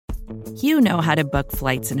You know how to book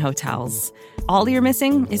flights and hotels. All you're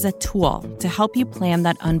missing is a tool to help you plan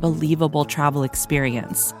that unbelievable travel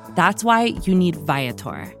experience. That's why you need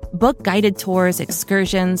Viator. Book guided tours,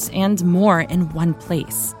 excursions, and more in one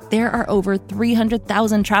place. There are over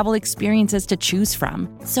 300,000 travel experiences to choose from,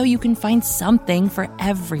 so you can find something for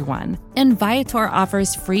everyone. And Viator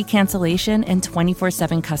offers free cancellation and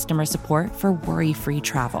 24/7 customer support for worry-free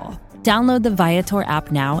travel. Download the Viator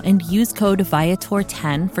app now and use code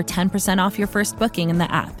Viator10 for 10% off your first booking in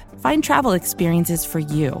the app. Find travel experiences for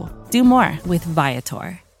you. Do more with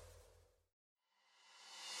Viator.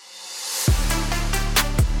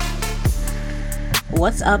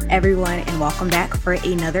 What's up, everyone, and welcome back for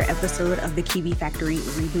another episode of the QB Factory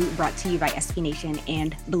Reboot, brought to you by SB Nation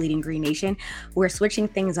and Bleeding Green Nation. We're switching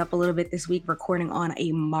things up a little bit this week, recording on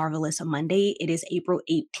a marvelous Monday. It is April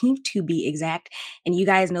 18th to be exact, and you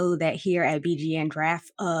guys know that here at BGN Draft,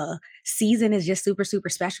 season is just super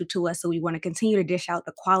special to us, so we want to continue to dish out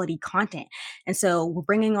the quality content. And so we're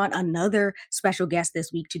bringing on another special guest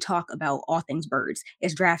this week to talk about all things birds.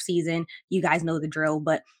 It's draft season. You guys know the drill,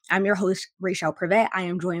 but I'm your host, Rachel Prevet. I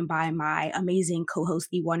am joined by my amazing co-host,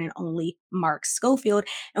 the one and only Mark Schofield.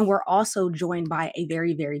 And we're also joined by a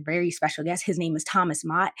very special guest. His name is Thomas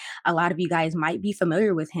Mott. A lot of you guys might be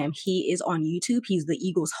familiar with him. He is on YouTube. He's the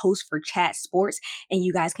Eagles host for Chat Sports, and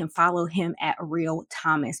you guys can follow him at Real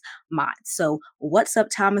Thomas Mott. So what's up,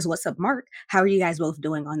 Thomas? What's up, Mark? How are you guys both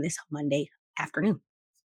doing on this Monday afternoon?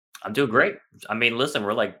 I'm doing great. I mean, listen,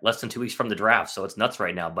 we're like less than 2 weeks from the draft, so it's nuts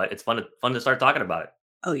right now, but it's fun to start talking about it.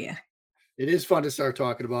 Oh, yeah. It is fun to start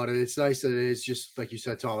talking about it. It's nice that it is just, like you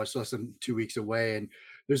said, Thomas, less than 2 weeks away. And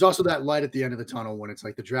there's also that light at the end of the tunnel when it's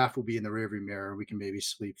like the draft will be in the rearview mirror. We can maybe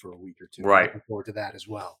sleep for a week or two. Right. Looking forward to that as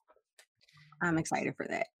well. I'm excited for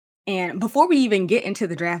that. And before we even get into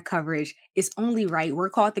the draft coverage, it's only right.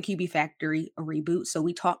 We're called the QB Factory Reboot, so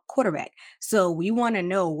we talk quarterback. So we want to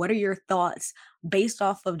know, what are your thoughts based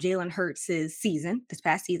off of Jalen Hurts' season, this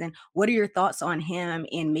past season? What are your thoughts on him,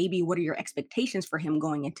 and maybe what are your expectations for him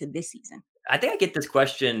going into this season? I think I get this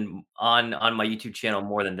question on my YouTube channel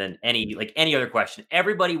more than any other question.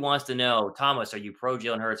 Everybody wants to know, Thomas, are you pro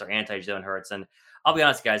Jalen Hurts or anti Jalen Hurts? And I'll be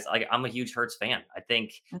honest, guys, I'm a huge Hurts fan. I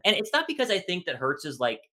think, and it's not because I think that Hurts is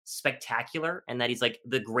like spectacular and that he's like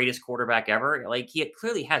the greatest quarterback ever. Like, he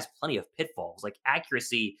clearly has plenty of pitfalls. Like,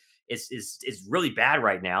 accuracy is really bad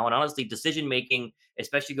right now, and honestly, decision making,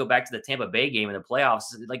 especially go back to the Tampa Bay game in the playoffs,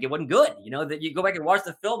 like, it wasn't good. You know, that you go back and watch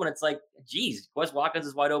the film, and it's like, geez, Wes Watkins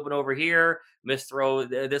is wide open over here, missed throw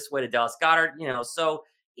this way to Dallas Goedert. You know, so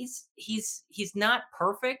he's not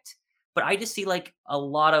perfect, but I just see like a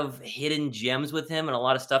lot of hidden gems with him and a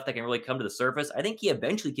lot of stuff that can really come to the surface. I think he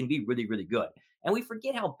eventually can be really good. And we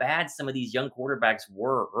forget how bad some of these young quarterbacks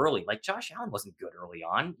were early. Like, Josh Allen wasn't good early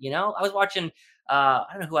on. You know, I was watching, I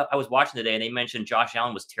don't know who I was watching today, and they mentioned Josh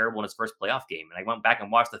Allen was terrible in his first playoff game. And I went back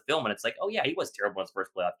and watched the film, and it's like, oh yeah, he was terrible in his first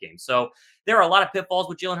playoff game. So there are a lot of pitfalls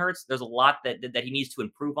with Jalen Hurts. There's a lot that he needs to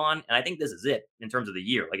improve on. And I think this is it in terms of the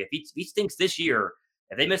year. Like, if he stinks this year,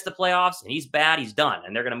 if they miss the playoffs and he's bad, he's done,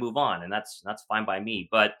 and they're going to move on. And that's fine by me.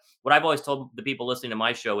 But what I've always told the people listening to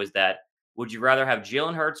my show is that, would you rather have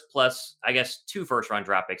Jalen Hurts plus, I guess, 2 first-round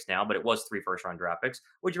draft picks now, but it was 3 first-round draft picks?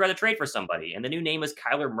 Would you rather trade for somebody? And the new name is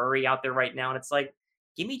Kyler Murray out there right now. And it's like,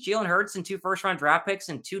 give me Jalen Hurts and 2 first-round draft picks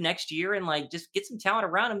and 2 next year, and like, just get some talent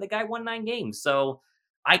around him. The guy won 9 games. So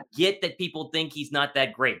I get that people think he's not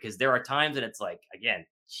that great, because there are times, and it's like, again,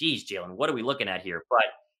 geez, Jalen, what are we looking at here? But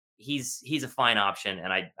he's a fine option,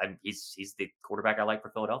 and he's the quarterback I like for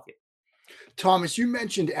Philadelphia. Thomas, you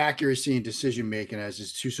mentioned accuracy and decision making as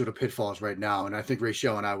his 2 sort of pitfalls right now. And I think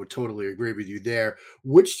Rachel and I would totally agree with you there.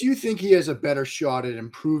 Which do you think he has a better shot at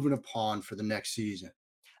improving upon for the next season?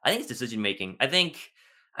 I think it's decision making. I think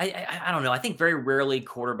I don't know. I think very rarely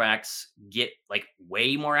quarterbacks get like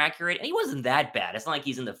way more accurate. And he wasn't that bad. It's not like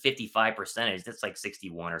he's in the 55 percentage. That's like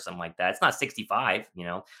 61 or something like that. It's not 65, you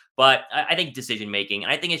know. But I think decision making,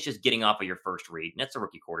 and I think it's just getting off of your first read. And that's a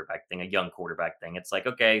rookie quarterback thing, a young quarterback thing. It's like,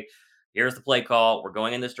 okay, here's the play call. We're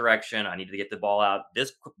going in this direction. I need to get the ball out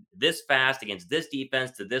this fast against this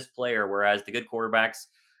defense to this player. Whereas the good quarterbacks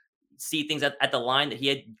see things at the line that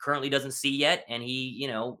he currently doesn't see yet. And he, you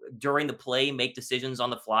know, during the play, make decisions on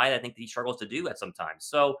the fly that I think that he struggles to do at sometimes.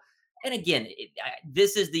 So, and again,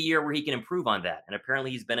 this is the year where he can improve on that. And apparently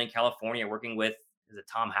he's been in California working with, is it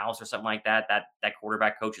Tom House or something like that? That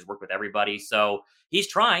quarterback coach has worked with everybody. So he's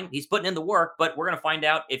trying, he's putting in the work, but we're going to find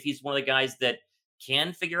out if he's one of the guys that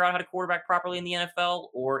can figure out how to quarterback properly in the NFL,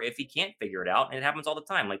 or if he can't figure it out. And it happens all the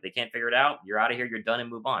time. Like, they can't figure it out. You're out of here. You're done, and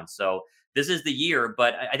move on. So this is the year,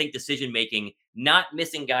 but I think decision-making, not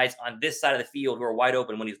missing guys on this side of the field who are wide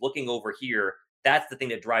open when he's looking over here, that's the thing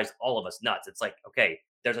that drives all of us nuts. It's like, okay,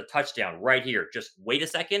 there's a touchdown right here. Just wait a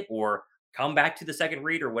second or come back to the second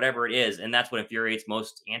read or whatever it is. And that's what infuriates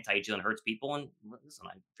most anti-Jalen Hurts people. And listen,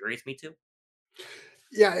 it infuriates me too.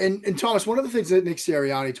 Yeah, and Thomas, one of the things that Nick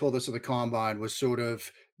Sirianni told us at the combine was sort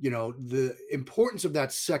of, the importance of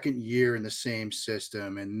that second year in the same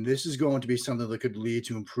system. And this is going to be something that could lead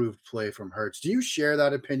to improved play from Hurts. Do you share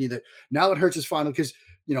that opinion that now that Hurts is finally, because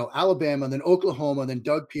Alabama, then Oklahoma, then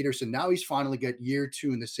Doug Peterson, now he's finally got year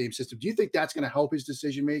two in the same system. Do you think that's going to help his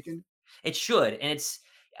decision making? It should, and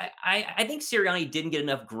I think Sirianni didn't get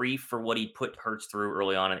enough grief for what he put Hurts through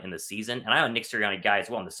early on in the season, and I'm a Nick Sirianni guy as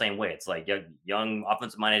well in the same way. It's like young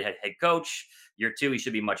offensive minded head coach. Year two, he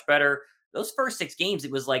should be much better. Those first 6 games,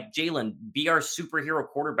 it was like Jalen, be our superhero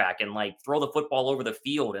quarterback and like throw the football over the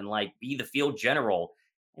field and like be the field general.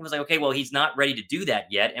 It was like, okay, well, he's not ready to do that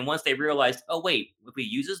yet. And once they realized, oh wait, if we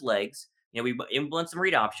use his legs, we implement some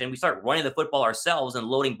read option, we start running the football ourselves and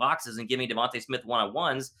loading boxes and giving Devontae Smith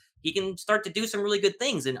one-on-ones, he can start to do some really good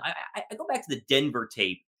things. And I go back to the Denver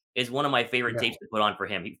tape is one of my favorite Yeah. tapes to put on for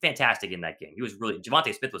him. He's fantastic in that game. He was really,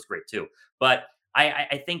 Devontae Smith was great too. But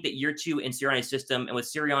I think that year two in Sirianni's system and with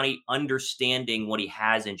Sirianni understanding what he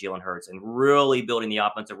has in Jalen Hurts and really building the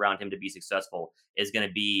offense around him to be successful is going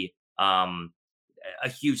to be a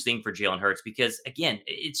huge thing for Jalen Hurts because again,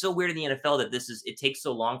 it's so weird in the NFL that it takes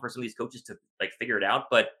so long for some of these coaches to like figure it out.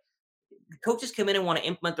 But coaches come in and want to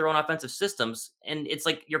implement their own offensive systems, and it's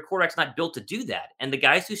like your quarterback's not built to do that. And the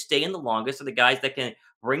guys who stay in the longest are the guys that can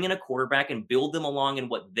bring in a quarterback and build them along in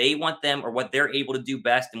what they want them or what they're able to do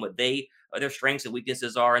best and what their strengths and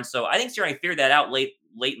weaknesses are. And so I think Sirianni figured that out late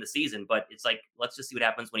in the season. But it's like let's just see what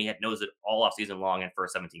happens when he knows it all off season long and for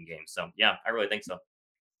 17 games. So yeah, I really think so.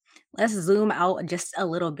 Let's zoom out just a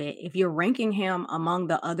little bit. If you're ranking him among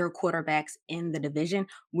the other quarterbacks in the division,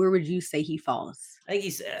 where would you say he falls? I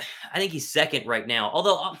think he's second right now.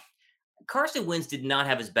 Although Carson Wentz did not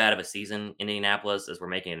have as bad of a season in Indianapolis as we're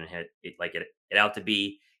making it out to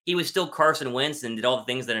be. He was still Carson Wentz and did all the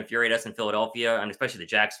things that infuriate us in Philadelphia, and especially the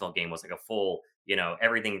Jacksonville game was like a full,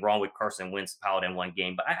 everything wrong with Carson Wentz piled in one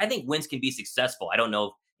game. But I think Wentz can be successful. I don't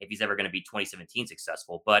know if he's ever going to be 2017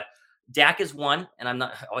 successful, but Dak is one, and I'm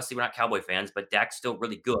not obviously we're not Cowboy fans, but Dak's still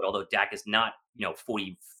really good. Although Dak is not,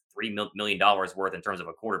 $43 million worth in terms of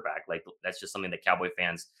a quarterback. Like that's just something that Cowboy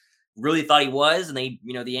fans really thought he was, and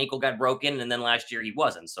the ankle got broken, and then last year he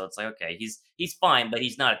wasn't. So it's like, okay, he's fine, but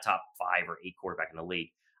he's not a top 5 or 8 quarterback in the league.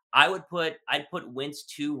 I'd put Wentz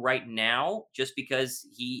 2 right now, just because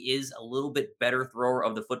he is a little bit better thrower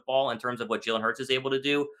of the football in terms of what Jalen Hurts is able to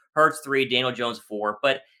do. Hurts 3, Daniel Jones 4,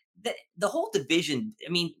 but the whole division,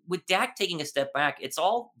 I mean, with Dak taking a step back, it's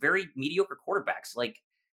all very mediocre quarterbacks. Like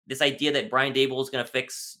this idea that Brian Dable is going to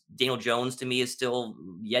fix Daniel Jones to me is still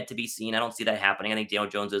yet to be seen. I don't see that happening. I think Daniel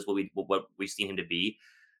Jones is what we've seen him to be.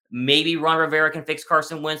 Maybe Ron Rivera can fix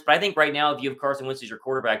Carson Wentz, but I think right now, if you have Carson Wentz as your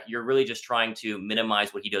quarterback, you're really just trying to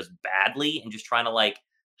minimize what he does badly and just trying to like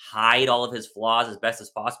hide all of his flaws as best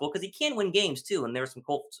as possible because he can win games too. And there were some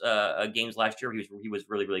Colts games last year he was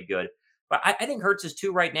really really good. But I think Hurts is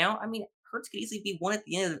 2 right now. I mean, Hurts could easily be 1 at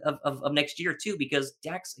the end of next year too, because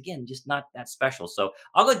Dak's again just not that special. So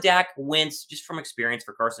I'll go Dak, Wentz, just from experience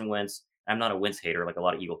for Carson Wentz. I'm not a Wentz hater like a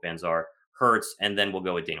lot of Eagle fans are. Hurts, and then we'll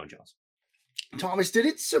go with Daniel Jones. Thomas, did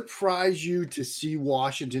it surprise you to see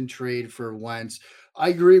Washington trade for Wentz? I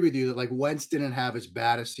agree with you that like Wentz didn't have as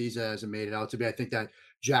bad a season as it made it out to be. I think that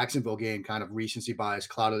Jacksonville game kind of recency bias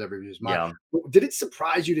clouded everybody's mind. Yeah. Did it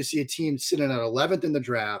surprise you to see a team sitting at 11th in the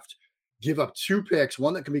draft, give up 2 picks,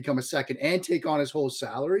 one that can become a second, and take on his whole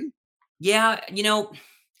salary? Yeah,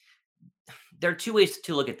 there are 2 ways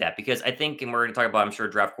to look at that because I think, and we're going to talk about, I'm sure,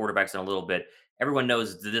 draft quarterbacks in a little bit. Everyone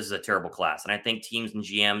knows that this is a terrible class. And I think teams and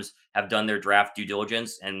GMs have done their draft due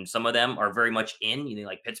diligence, and some of them are very much in.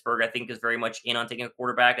 Like Pittsburgh, I think, is very much in on taking a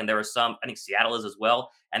quarterback. And there are some, I think Seattle is as well.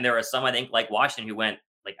 And there are some, I think, like Washington, who went,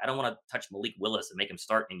 like, I don't want to touch Malik Willis and make him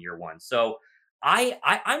start in year 1. So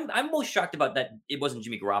I'm most shocked about that it wasn't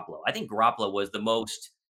Jimmy Garoppolo. I think Garoppolo was the most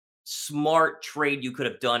smart trade you could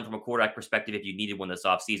have done from a quarterback perspective if you needed one this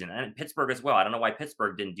offseason. And Pittsburgh as well. I don't know why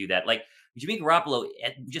Pittsburgh didn't do that. Like Jimmy Garoppolo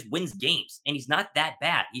just wins games and he's not that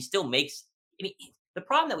bad. He still makes, the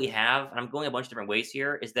problem that we have, and I'm going a bunch of different ways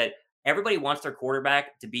here, is that everybody wants their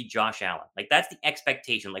quarterback to be Josh Allen. Like that's the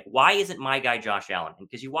expectation. Like, why isn't my guy Josh Allen? And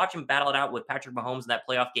because you watch him battle it out with Patrick Mahomes in that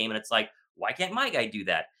playoff game, and it's like, why can't my guy do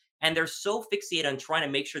that? And they're so fixated on trying to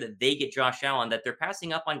make sure that they get Josh Allen that they're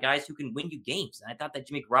passing up on guys who can win you games. And I thought that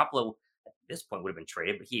Jimmy Garoppolo at this point would have been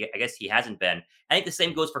traded, but I guess he hasn't been. I think the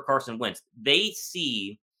same goes for Carson Wentz. They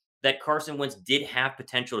see that Carson Wentz did have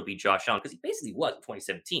potential to be Josh Allen because he basically was in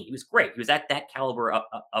 2017. He was great. He was at that caliber of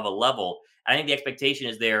a level. I think the expectation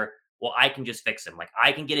is there. Well, I can just fix him. Like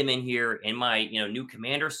I can get him in here in my new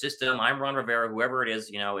commander system. I'm Ron Rivera, whoever it is,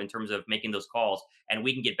 in terms of making those calls, and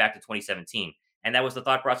we can get back to 2017. And that was the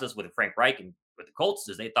thought process with Frank Reich and with the Colts,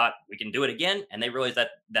 is they thought we can do it again, and they realized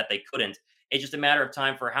that they couldn't. It's just a matter of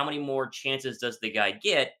time for how many more chances does the guy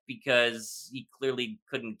get, because he clearly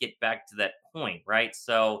couldn't get back to that point, right?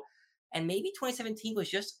 So, and maybe 2017 was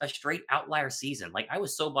just a straight outlier season. Like I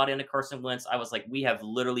was so bought into Carson Wentz, I was like, we have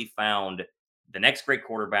literally found the next great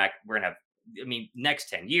quarterback. We're gonna have, next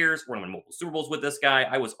 10 years, we're gonna win multiple Super Bowls with this guy.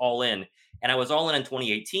 I was all in, and I was all in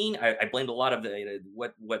 2018. I blamed a lot of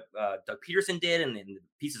what Doug Peterson did and the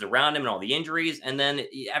pieces around him and all the injuries. And then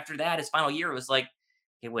after that, his final year, it was like,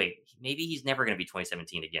 okay, wait, maybe he's never going to be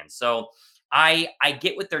 2017 again. So I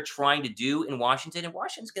get what they're trying to do in Washington, and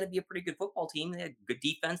Washington's going to be a pretty good football team. They have good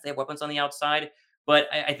defense. They have weapons on the outside. But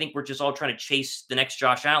I think we're just all trying to chase the next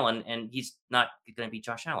Josh Allen, and he's not going to be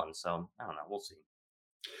Josh Allen. So I don't know. We'll see.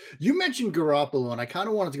 You mentioned Garoppolo, and I kind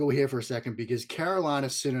of wanted to go here for a second because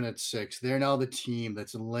Carolina's sitting at 6. They're now the team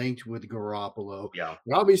that's linked with Garoppolo. Yeah.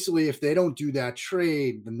 And obviously, if they don't do that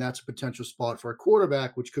trade, then that's a potential spot for a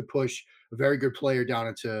quarterback, which could push a very good player down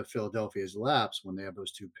into Philadelphia's laps when they have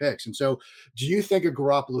those 2 picks. And so, do you think a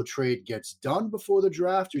Garoppolo trade gets done before the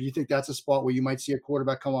draft, or do you think that's a spot where you might see a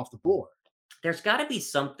quarterback come off the board? There's got to be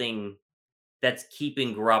something that's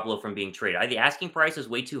keeping Garoppolo from being traded. The asking price is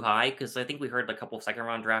way too high because I think we heard a couple of second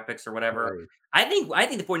round draft picks or whatever. Right. I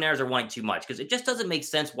think the 49ers are wanting too much because it just doesn't make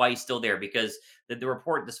sense why he's still there, because the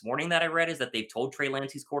report this morning that I read is that they've told Trey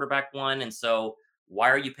Lance he's quarterback 1. And so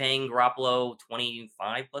why are you paying Garoppolo $25+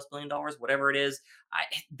 million, whatever it is?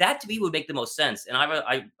 That to me would make the most sense. And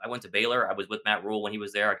I went to Baylor. I was with Matt Rule when he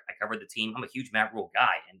was there. I covered the team. I'm a huge Matt Rule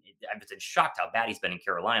guy, and I've been shocked how bad he's been in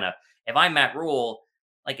Carolina. If I'm Matt Rule,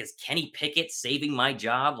 like, is Kenny Pickett saving my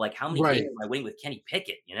job? Like, how many games Right. am I winning with Kenny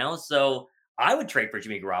Pickett? So I would trade for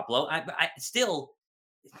Jimmy Garoppolo. I still,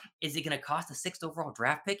 is it going to cost a 6th overall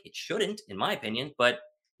draft pick? It shouldn't, in my opinion, but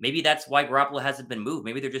maybe that's why Garoppolo hasn't been moved.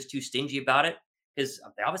 Maybe they're just too stingy about it because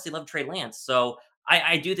they obviously love Trey Lance. So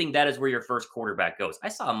I do think that is where your first quarterback goes. I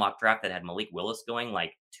saw a mock draft that had Malik Willis going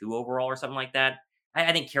like 2 overall or something like that.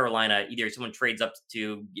 I think Carolina, either someone trades up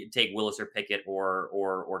to take Willis or Pickett,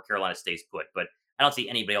 or Carolina stays put. But I don't see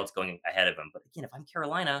anybody else going ahead of him. But again, if I'm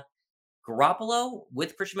Carolina, Garoppolo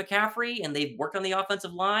with Christian McCaffrey, and they've worked on the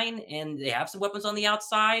offensive line, and they have some weapons on the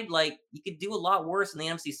outside, like you could do a lot worse in the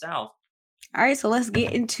NFC South. All right, so let's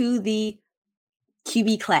get into the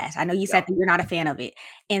QB class. I know you said that you're not a fan of it.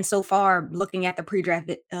 And so far, looking at the pre-draft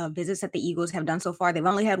visits that the Eagles have done so far, they've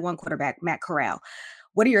only had one quarterback, Matt Corral.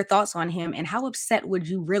 What are your thoughts on him, and how upset would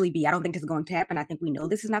you really be? I don't think this is going to happen. I think we know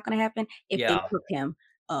this is not going to happen if they Yeah. took him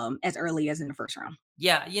as early as in the first round.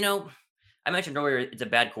 Yeah, I mentioned earlier it's a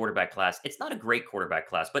bad quarterback class. It's not a great quarterback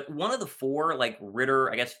class, but one of the 4, like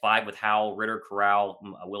Ritter, I guess 5 with Howell, Ritter, Corral,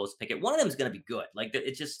 Willis, Pickett, one of them is going to be good. Like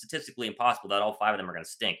it's just statistically impossible that all 5 of them are going to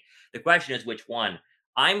stink. The question is which one.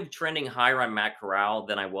 I'm trending higher on Matt Corral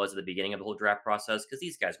than I was at the beginning of the whole draft process because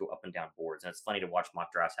these guys go up and down boards, and it's funny to watch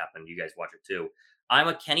mock drafts happen. You guys watch it too. I'm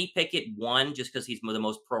a Kenny Pickett 1 just because he's the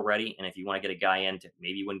most pro ready, and if you want to get a guy in to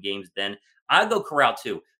maybe win games, then I'll go Corral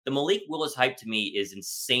 2. The Malik Willis hype to me is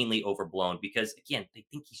insanely overblown because, again, they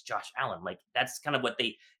think he's Josh Allen. Like, that's kind of what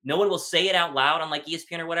no one will say it out loud on like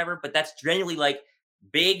ESPN or whatever, but that's generally like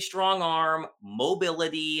big, strong arm,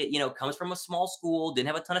 mobility, comes from a small school, didn't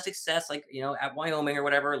have a ton of success, like, at Wyoming or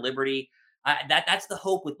whatever, Liberty. That's the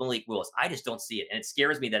hope with Malik Willis. I just don't see it. And it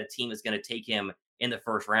scares me that a team is going to take him in the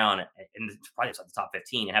first round and probably the top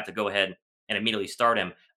 15 and have to go ahead and immediately start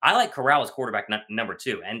him. I like Corral as quarterback number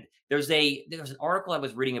 2. And there's an article I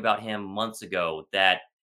was reading about him months ago that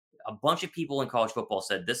a bunch of people in college football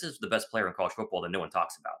said this is the best player in college football that no one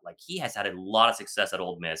talks about. Like, he has had a lot of success at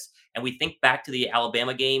Ole Miss. And we think back to the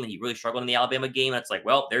Alabama game, and he really struggled in the Alabama game. And it's like,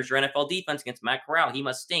 well, there's your NFL defense against Matt Corral. He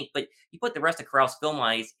must stink. But you put the rest of Corral's film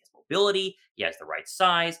on, he has mobility. He has the right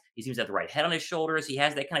size. He seems to have the right head on his shoulders. He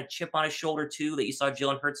has that kind of chip on his shoulder, too, that you saw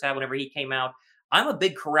Jalen Hurts have whenever he came out. I'm a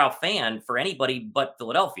big Corral fan for anybody but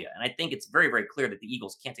Philadelphia. And I think it's very, very clear that the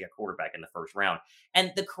Eagles can't take a quarterback in the first round.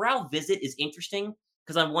 And the Corral visit is interesting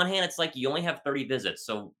because on one hand, it's like you only have 30 visits.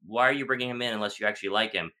 So why are you bringing him in unless you actually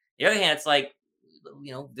like him? The other hand, it's like,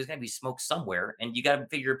 there's got to be smoke somewhere. And you got to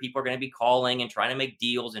figure people are going to be calling and trying to make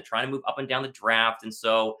deals and trying to move up and down the draft. And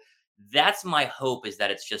so that's my hope, is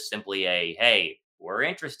that it's just simply hey, we're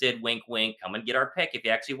interested, wink, wink, come and get our pick if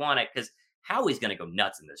you actually want it. Because Howie's going to go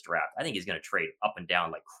nuts in this draft. I think he's going to trade up and down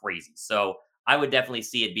like crazy. So I would definitely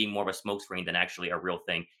see it being more of a smokescreen than actually a real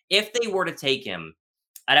thing. If they were to take him,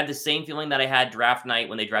 I'd have the same feeling that I had draft night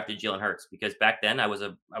when they drafted Jalen Hurts, because back then I was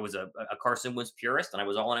a Carson Wentz purist, and I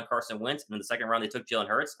was all in on Carson Wentz. And in the second round, they took Jalen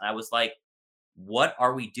Hurts, and I was like, "What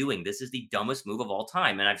are we doing? This is the dumbest move of all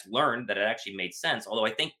time." And I've learned that it actually made sense. Although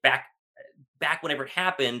I think back whenever it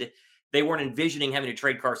happened, they weren't envisioning having to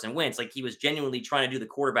trade Carson Wentz. Like, he was genuinely trying to do the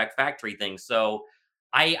quarterback factory thing. So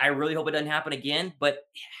I really hope it doesn't happen again. But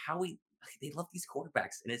Howie, they love these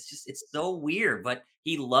quarterbacks, and it's so weird. But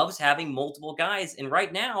he loves having multiple guys, and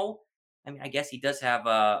right now, I mean, I guess he does have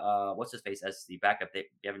what's his face as the backup. They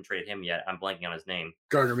haven't traded him yet. I'm blanking on his name.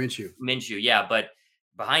 Gardner Minshew. Minshew, yeah, but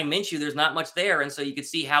behind Minshew, there's not much there, and so you could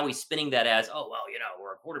see how he's spinning that as, oh well,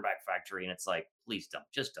 we're a quarterback factory, and it's like, please don't,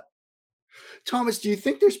 just don't. Thomas, do you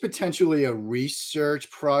think there's potentially a research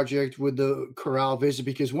project with the Corral visit?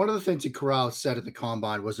 Because one of the things that Corral said at the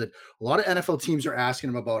combine was that a lot of NFL teams are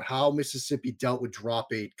asking him about how Mississippi dealt with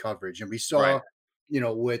drop eight coverage. And we Right. saw,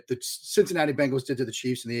 what the Cincinnati Bengals did to the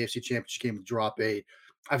Chiefs in the AFC Championship game with drop eight.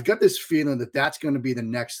 I've got this feeling that that's going to be the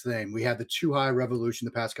next thing. We had the too high revolution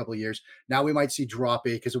the past couple of years. Now we might see drop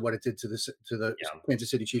eight because of what it did to the Yeah. Kansas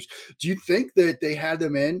City Chiefs. Do you think that they had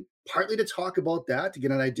them in partly to talk about that, to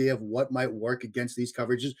get an idea of what might work against these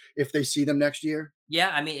coverages if they see them next year?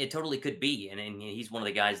 Yeah, I mean, it totally could be, and he's one of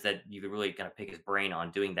the guys that you could really kind of pick his brain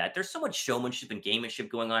on doing that. There's so much showmanship and gamemanship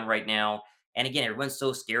going on right now, and again, everyone's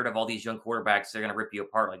so scared of all these young quarterbacks. They're going to rip you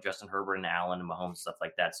apart, like Justin Herbert and Allen and Mahomes, stuff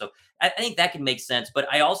like that. So I think that can make sense. But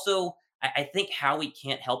I think Howie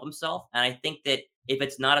can't help himself, and I think that if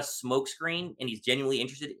it's not a smokescreen and he's genuinely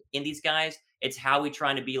interested in these guys, it's Howie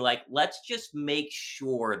trying to be like, let's just make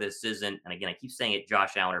sure this isn't. And again, I keep saying it,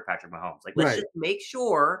 Josh Allen or Patrick Mahomes. Like, let's Right. just make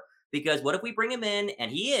sure, because what if we bring him in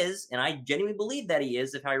and he is, and I genuinely believe that he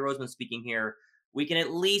is, if Howie Roseman's speaking here, we can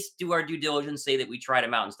at least do our due diligence, say that we tried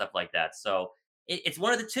him out and stuff like that. So it's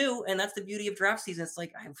one of the two, and that's the beauty of draft season. It's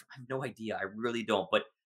like, I have no idea. I really don't. But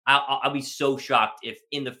I'll be so shocked if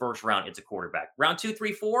in the first round it's a quarterback. Round 2,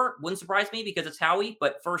 3, 4 wouldn't surprise me because it's Howie,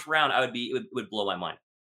 but first round, it would blow my mind.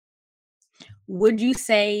 Would you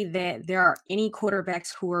say that there are any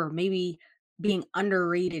quarterbacks who are maybe being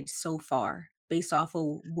underrated so far based off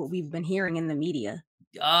of what we've been hearing in the media?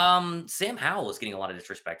 Sam Howell is getting a lot of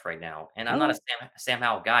disrespect right now, and I'm not a Oh, Sam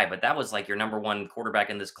Howell guy, but that was like your number one quarterback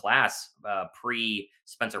in this class, pre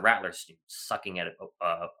Spencer Rattler sucking at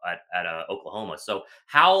Oklahoma. So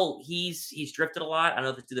Howell, he's drifted a lot. I don't know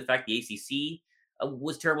if it's due to the fact the ACC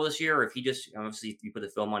was terrible this year, or if he just, obviously, if you put the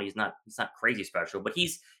film on, he's not crazy special, but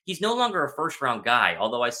he's no longer a first round guy.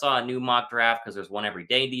 Although I saw a new mock draft, because there's one every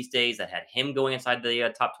day these days, that had him going inside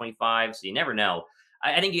the top 25. So you never know.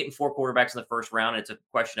 I think getting four quarterbacks in the first round, it's a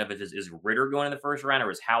question of, is Ritter going in the first round, or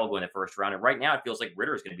is Howell going in the first round? And right now, it feels like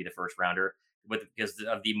Ritter is going to be the first rounder because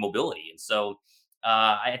of the mobility. And so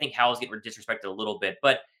I think Howell's getting disrespected a little bit,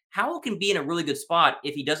 but Howell can be in a really good spot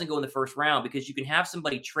if he doesn't go in the first round, because you can have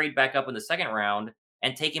somebody trade back up in the second round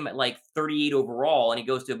and take him at like 38 overall, and he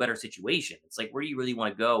goes to a better situation. It's like, where do you really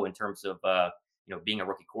want to go in terms of being a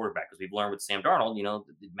rookie quarterback? Because we've learned with Sam Darnold,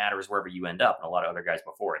 it matters wherever you end up, and a lot of other guys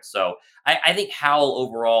before it. So I think Howell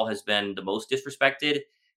overall has been the most disrespected.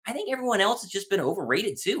 I think everyone else has just been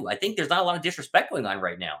overrated too. I think there's not a lot of disrespect going on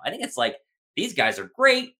right now. I think it's like, these guys are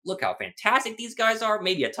great. Look how fantastic these guys are.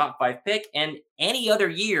 Maybe a top 5 pick. And any other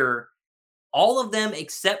year, all of them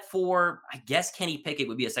except for, I guess, Kenny Pickett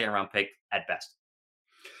would be a second round pick at best.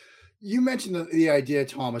 You mentioned the idea,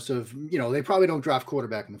 Thomas, of, they probably don't draft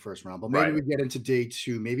quarterback in the first round, but maybe Right. we get into day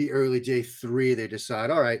two, maybe early day three, they decide,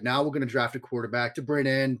 all right, now we're going to draft a quarterback to bring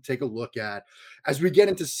in, take a look at. As we get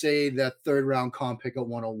into, say, that third round comp pick at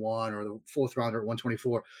 101 or the fourth rounder at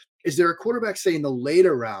 124, is there a quarterback, say, in the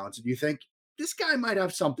later rounds, do you think this guy might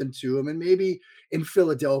have something to him, and maybe in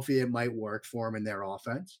Philadelphia it might work for him in their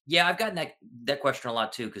offense? Yeah, I've gotten that question a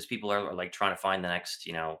lot too, because people are like trying to find the next,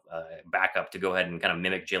 backup to go ahead and kind of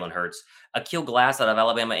mimic Jalen Hurts. Akil Glass out of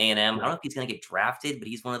Alabama A&M. I don't know if he's going to get drafted, but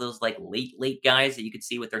he's one of those like late guys that you could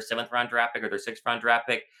see with their seventh round draft pick or their sixth round draft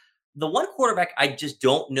pick. The one quarterback I just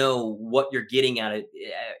don't know what you're getting out of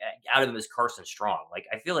him is Carson Strong. Like,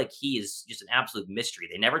 I feel like he is just an absolute mystery.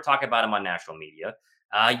 They never talk about him on national media.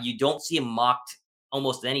 You don't see him mocked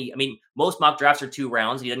almost any. I mean, most mock drafts are 2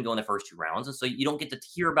 rounds. He doesn't go in the first 2 rounds, and so you don't get to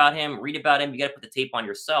hear about him, read about him. You got to put the tape on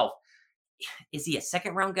yourself. Is he a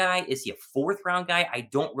second round guy? Is he a fourth round guy? I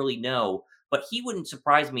don't really know, but he wouldn't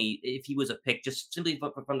surprise me if he was a pick, just simply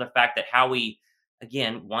from the fact that Howie,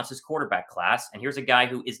 again, wants his quarterback class. And here's a guy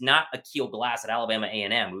who is not Akil Glass at Alabama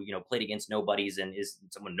A&M, who played against nobodies and is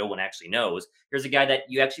someone no one actually knows. Here's a guy that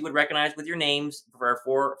you actually would recognize with your names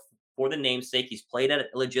for the namesake. He's played at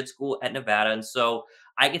a legit school at Nevada. And so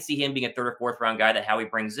I could see him being a third or fourth round guy that Howie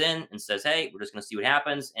brings in and says, hey, we're just going to see what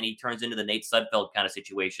happens. And he turns into the Nate Sudfeld kind of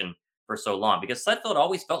situation for so long, because Sudfeld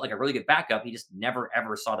always felt like a really good backup. He just never,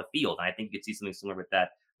 ever saw the field. And I think you could see something similar with that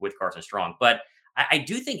with Carson Strong. But I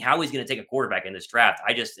do think Howie's going to take a quarterback in this draft.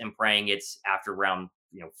 I just am praying it's after round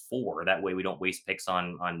 4. That way we don't waste picks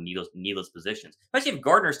on needless positions, especially if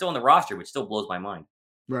Gardner's still on the roster, which still blows my mind.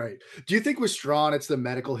 Right. Do you think with Strawn, it's the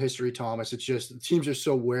medical history, Thomas? It's just the teams are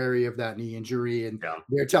so wary of that knee injury, and Yeah.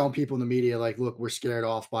 they're telling people in the media, like, look, we're scared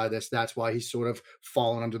off by this. That's why he's sort of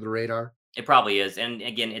fallen under the radar. It probably is. And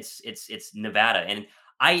again, it's Nevada. And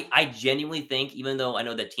I genuinely think, even though I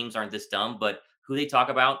know that teams aren't this dumb, but who they talk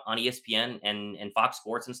about on ESPN and Fox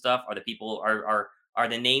Sports and stuff are the people are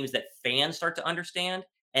the names that fans start to understand.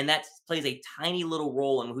 And that plays a tiny little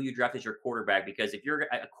role in who you draft as your quarterback. Because if you're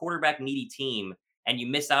a quarterback needy team and you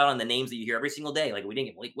miss out on the names that you hear every single day, like we didn't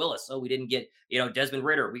get Malik Willis, we didn't get Desmond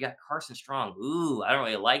Ritter, we got Carson Strong. Ooh, I don't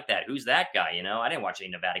really like that. Who's that guy? I didn't watch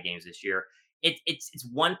any Nevada games this year. It's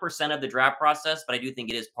 1% of the draft process, but I do think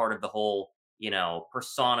it is part of the whole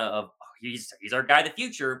persona of he's our guy of the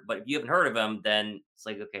future. But if you haven't heard of him, then it's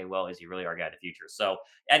like, okay, well, is he really our guy of the future? So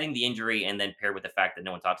adding the injury and then paired with the fact that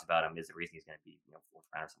no one talks about him is the reason he's going to be fourth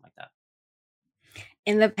round or something like that.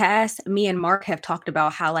 In the past, me and Mark have talked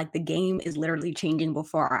about how like the game is literally changing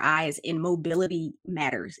before our eyes and mobility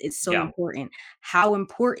matters. It's so Yeah. important. How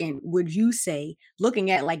important would you say,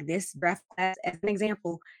 looking at like this draft class as an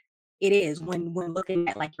example, it is when looking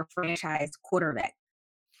at like your franchise quarterback?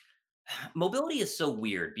 Mobility is so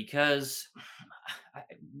weird because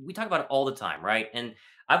we talk about it all the time, right? And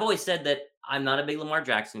I've always said that I'm not a big Lamar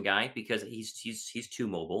Jackson guy because he's too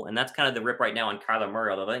mobile, and that's kind of the rip right now on Kyler Murray.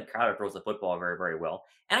 Although I think Kyler throws the football very, very well,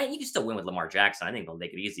 and you can still win with Lamar Jackson. I think they'll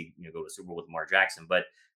make it easy, go to Super Bowl with Lamar Jackson. But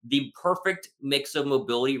the perfect mix of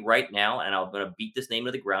mobility right now, and I'm going to beat this name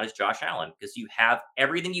to the ground, is Josh Allen, because you have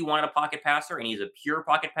everything you want in a pocket passer, and he's a pure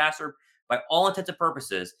pocket passer by all intents and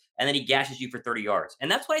purposes, and then he gashes you for 30 yards. And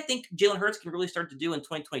that's what I think Jalen Hurts can really start to do in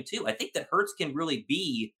 2022. I think that Hurts can really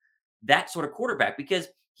be that sort of quarterback because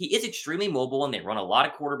he is extremely mobile, and they run a lot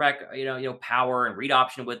of quarterback, power and read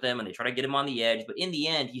option with him, and they try to get him on the edge. But in the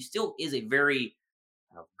end, he still is a very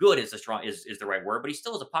good is the right word, but he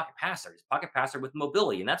still is a pocket passer. He's a pocket passer with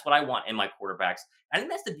mobility, and that's what I want in my quarterbacks. I think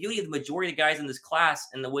that's the beauty of the majority of the guys in this class,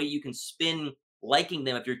 and the way you can spin liking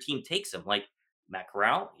them if your team takes them. Like Matt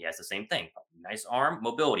Corral, he has the same thing. Nice arm,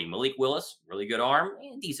 mobility. Malik Willis, really good arm,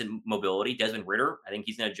 and decent mobility. Desmond Ritter, I think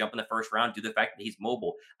he's going to jump in the first round due to the fact that he's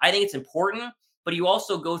mobile. I think it's important, but you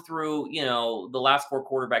also go through, the last 4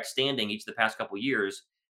 quarterbacks standing each of the past couple of years,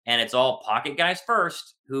 and it's all pocket guys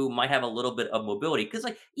first who might have a little bit of mobility. Because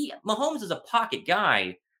Mahomes is a pocket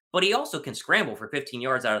guy, but he also can scramble for 15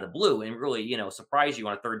 yards out of the blue and really, surprise you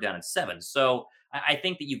on a 3rd down and 7. So I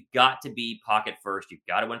think that you've got to be pocket first. You've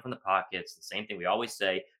got to win from the pocket. It's the same thing we always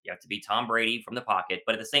say. You have to be Tom Brady from the pocket.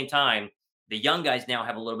 But at the same time, the young guys now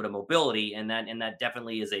have a little bit of mobility, and that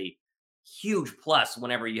definitely is a huge plus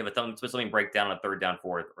whenever you have something break down on a 3rd down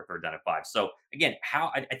 4 or 3rd down and 5. So again,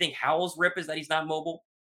 I think Howell's rip is that he's not mobile.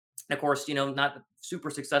 And of course, not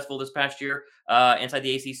super successful this past year inside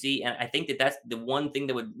the ACC. And I think that's the one thing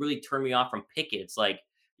that would really turn me off from Pickett. It's like,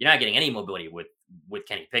 you're not getting any mobility with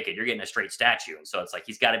Kenny Pickett. You're getting a straight statue. And so it's like,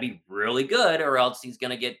 he's got to be really good or else he's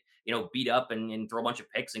going to get, beat up and throw a bunch of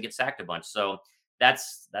picks and get sacked a bunch. So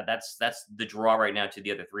that's the draw right now to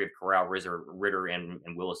the other 3 of Corral, Ritter, and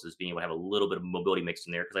Willis, is being able to have a little bit of mobility mixed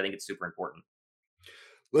in there, because I think it's super important.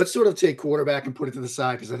 Let's sort of take quarterback and put it to the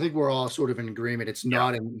side, because I think we're all sort of in agreement. It's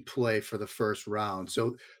not in play for the first round.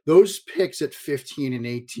 So those picks at 15 and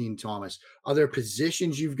 18, Thomas, are there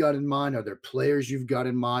positions you've got in mind? Are there players you've got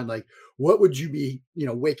in mind? Like, what would you be,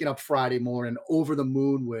 waking up Friday morning over the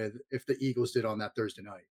moon with if the Eagles did on that Thursday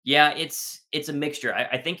night? Yeah, it's a mixture.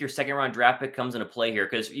 I think your 2nd round draft pick comes into play here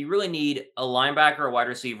because you really need a linebacker, a wide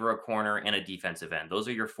receiver, a corner, and a defensive end. Those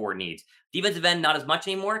are your 4 needs. Defensive end, not as much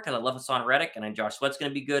anymore because I love Hassan Reddick, and then Josh Sweat's going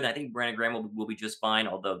to be good. And I think Brandon Graham will be just fine,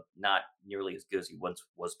 although not nearly as good as he once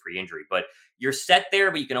was pre-injury. But you're set there,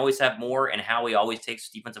 but you can always have more, and Howie always takes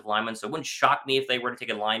defensive linemen. So it wouldn't shock me if they were to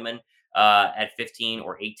take a lineman at 15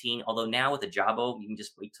 or 18. Although now with Ajabo, you can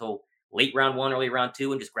just wait till late round 1, early round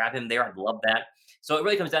 2, and just grab him there. I'd love that. So it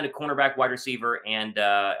really comes down to cornerback, wide receiver, and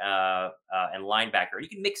linebacker. You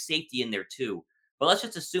can mix safety in there too, but let's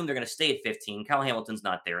just assume they're going to stay at 15. Kyle Hamilton's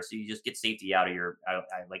not there, so you just get safety out of your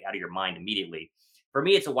mind immediately. For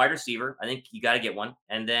me, it's a wide receiver. I think you got to get one,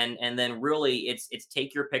 and then really it's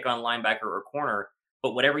take your pick on linebacker or corner.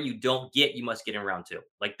 But whatever you don't get, you must get in round 2.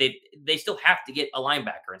 Like they still have to get a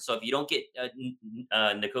linebacker, and so if you don't get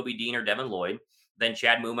Nakobe Dean or Devin Lloyd, than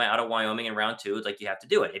Chad Muma out of Wyoming in round 2. It's like you have to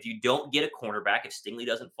do it. If you don't get a cornerback, if Stingley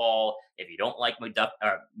doesn't fall, if you don't like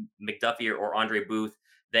McDuffie or Andre Booth,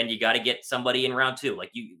 then you got to get somebody in round 2.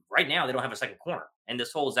 Like right now, they don't have a second corner. And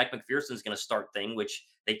this whole Zach McPherson's going to start thing, which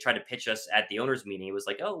they tried to pitch us at the owners meeting. It was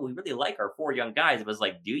like, oh, we really like our 4 young guys. It was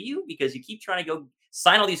like, do you? Because you keep trying to go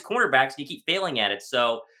sign all these cornerbacks and you keep failing at it.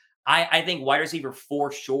 So I think wide receiver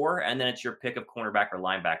for sure. And then it's your pick of cornerback or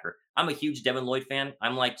linebacker. I'm a huge Devin Lloyd fan.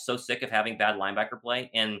 I'm like so sick of having bad linebacker play.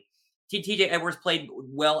 And TJ Edwards played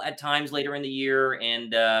well at times later in the year.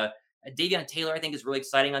 And Davion Taylor, I think, is really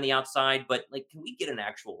exciting on the outside. But like, can we get an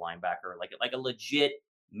actual linebacker, like a legit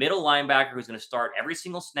middle linebacker who's going to start every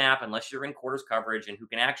single snap unless you're in quarters coverage and who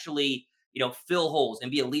can actually, fill holes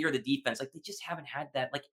and be a leader of the defense? Like, they just haven't had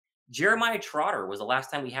that. Like, Jeremiah Trotter was the last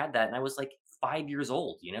time we had that. And I was like 5 years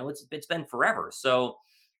old. It's been forever. So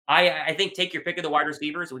I think take your pick of the wide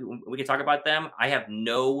receivers. We can talk about them. I have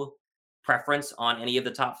no preference on any of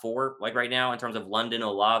the top 4, like right now, in terms of London,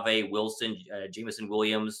 Olave, Wilson, Jameson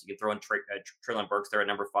Williams. You can throw in Treylon Burks there at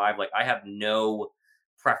number 5. Like, I have no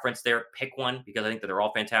preference there. Pick one, because I think that they're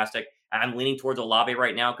all fantastic. I'm leaning towards Olave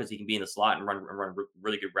right now because he can be in the slot and run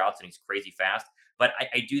really good routes, and he's crazy fast. But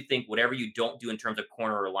I do think whatever you don't do in terms of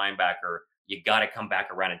corner or linebacker, you got to come back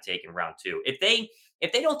around and take in round 2. If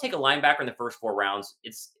they don't take a linebacker in the first 4 rounds,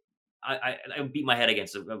 I beat my head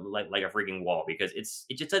against like a freaking wall, because it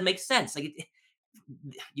just doesn't make sense. Like,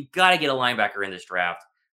 you've got to get a linebacker in this draft.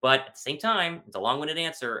 But at the same time, it's a long-winded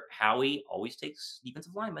answer. Howie always takes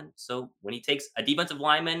defensive linemen. So when he takes a defensive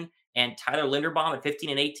lineman and Tyler Linderbaum at 15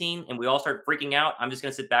 and 18, and we all start freaking out, I'm just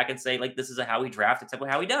going to sit back and say, like, this is a Howie draft, except what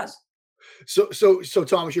Howie does. So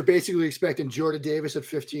Thomas, you're basically expecting Jordan Davis at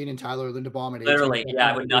 15 and Tyler Linderbaum at 18. Literally,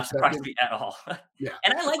 yeah, I would not surprise me at all. Yeah,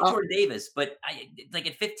 and I like Jordan Davis, but like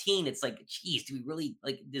at 15, it's like, geez, do we really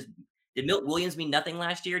did Milt Williams mean nothing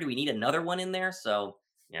last year? Do we need another one in there? So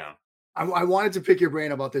yeah. I wanted to pick your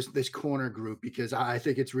brain about this corner group because I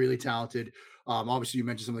think it's really talented. Obviously, you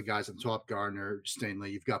mentioned some of the guys on the top: Gardner,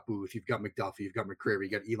 Stingley. You've got Booth, you've got McDuffie, you've got McCreary, you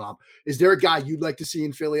got Elam. Is there a guy you'd like to see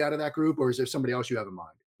in Philly out of that group, or is there somebody else you have in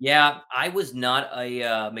mind? Yeah, I was not a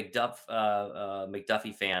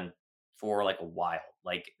McDuffie fan for like a while.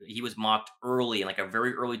 Like, he was mocked early in like a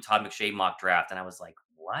very early Todd McShay mock draft, and I was like,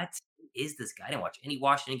 what is this guy? I didn't watch any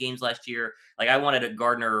Washington games last year. Like, I wanted a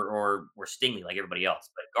Gardner or Stingley like everybody else,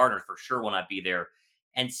 but Gardner for sure will not be there.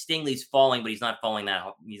 And Stingley's falling, but he's not falling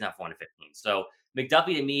to 15. So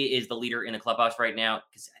McDuffie to me is the leader in the clubhouse right now,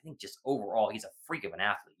 because I think just overall he's a freak of an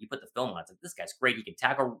athlete. You put the film on, it's like, this guy's great. He can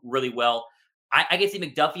tackle really well. I can see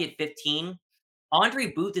McDuffie at 15.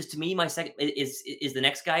 Andre Booth is, to me, my second is the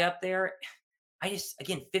next guy up there.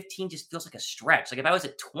 15 just feels like a stretch. Like, if I was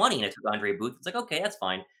at 20 and I took Andre Booth, it's like, okay, that's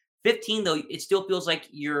fine. 15 though, it still feels like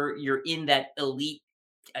you're in that elite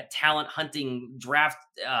talent hunting draft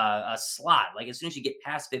slot. Like, as soon as you get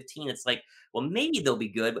past 15, it's like, well, maybe they'll be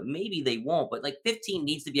good, but maybe they won't. But like, 15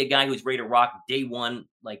 needs to be a guy who's ready to rock day one,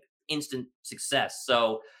 like instant success.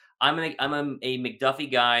 So I'm a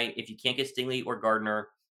McDuffie guy if you can't get Stingley or Gardner,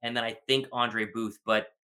 and then I think Andre Booth. But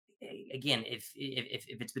again, if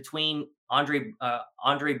it's between Andre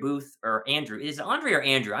Booth or Andrew, is it Andre or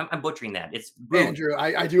Andrew? I'm butchering that. It's Booth. Andrew.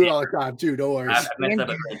 I do it all the time too. Don't worry. I've messed up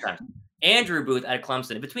a million times. Andrew Booth out of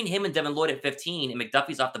Clemson. Between him and Devin Lloyd at 15, and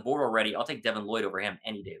McDuffie's off the board already, I'll take Devin Lloyd over him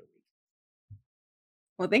any day of the week.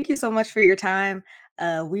 Well, thank you so much for your time.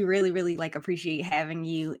 We really, really appreciate having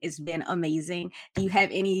you. It's been amazing. Do you have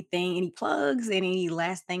anything, any plugs, any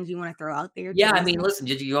last things you want to throw out there? Yeah, I mean, listen,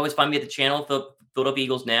 you always find me at the channel, Philadelphia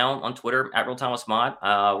Eagles Now on Twitter, at Real Thomas Mott.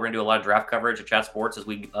 We're going to do a lot of draft coverage at Chat Sports as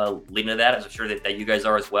we lead into that, as I'm sure that you guys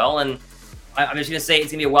are as well. And I'm just going to say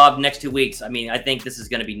it's going to be a wild next 2 weeks. I mean, I think this is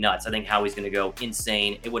going to be nuts. I think Howie's going to go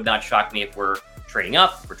insane. It would not shock me if we're trading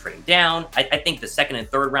up, we're trading down. I think the second and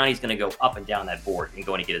third round, he's going to go up and down that board and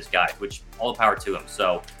going to get his guys, which all the power to him.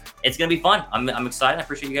 So it's going to be fun. I'm excited. I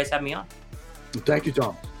appreciate you guys having me on. Thank you,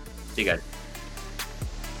 Tom. See you guys.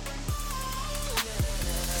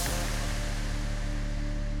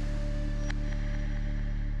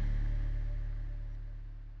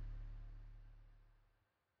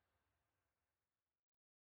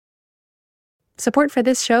 Support for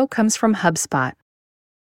this show comes from HubSpot.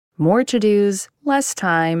 More to-dos, less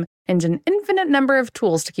time, and an infinite number of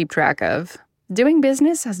tools to keep track of. Doing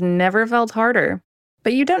business has never felt harder.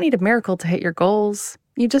 But you don't need a miracle to hit your goals.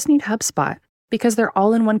 You just need HubSpot, because their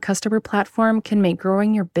all-in-one customer platform can make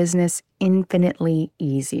growing your business infinitely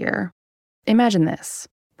easier. Imagine this: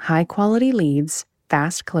 high-quality leads,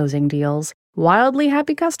 fast closing deals, wildly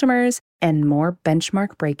happy customers, and more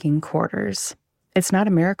benchmark-breaking quarters. It's not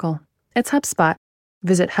a miracle. It's HubSpot.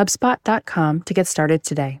 Visit HubSpot.com to get started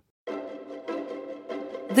today.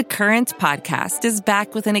 The Current podcast is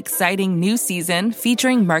back with an exciting new season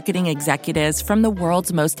featuring marketing executives from the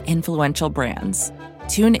world's most influential brands.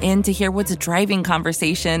 Tune in to hear what's driving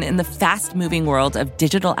conversation in the fast-moving world of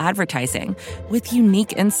digital advertising with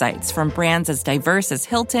unique insights from brands as diverse as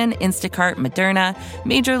Hilton, Instacart, Moderna,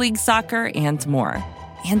 Major League Soccer, and more.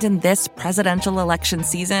 And in this presidential election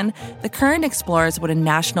season, The Current explores what a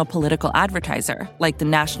national political advertiser, like the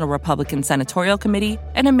National Republican Senatorial Committee,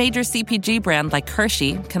 and a major CPG brand like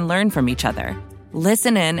Hershey can learn from each other.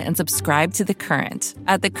 Listen in and subscribe to The Current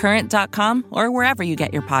at thecurrent.com or wherever you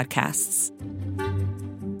get your podcasts.